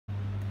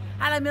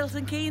Hello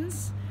Milton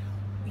Keynes,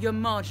 you're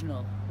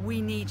marginal.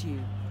 We need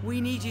you.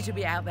 We need you to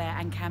be out there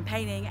and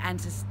campaigning and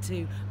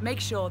to make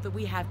sure that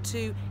we have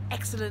two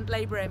excellent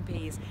Labour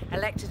MPs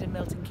elected in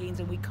Milton Keynes,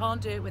 and we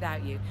can't do it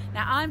without you.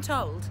 Now I'm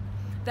told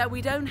that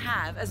we don't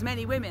have as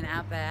many women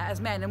out there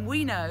as men, and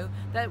we know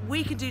that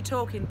we can do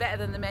talking better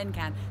than the men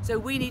can, so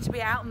we need to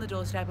be out on the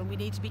doorstep and we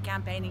need to be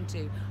campaigning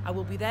too. I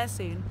will be there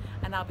soon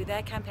and I'll be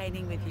there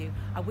campaigning with you.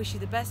 I wish you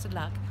the best of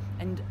luck,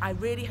 and I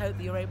really hope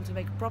that you're able to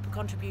make a proper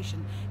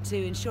contribution to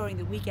ensuring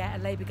that we get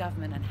a Labour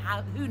government, and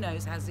who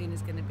knows how soon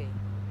it's going to be.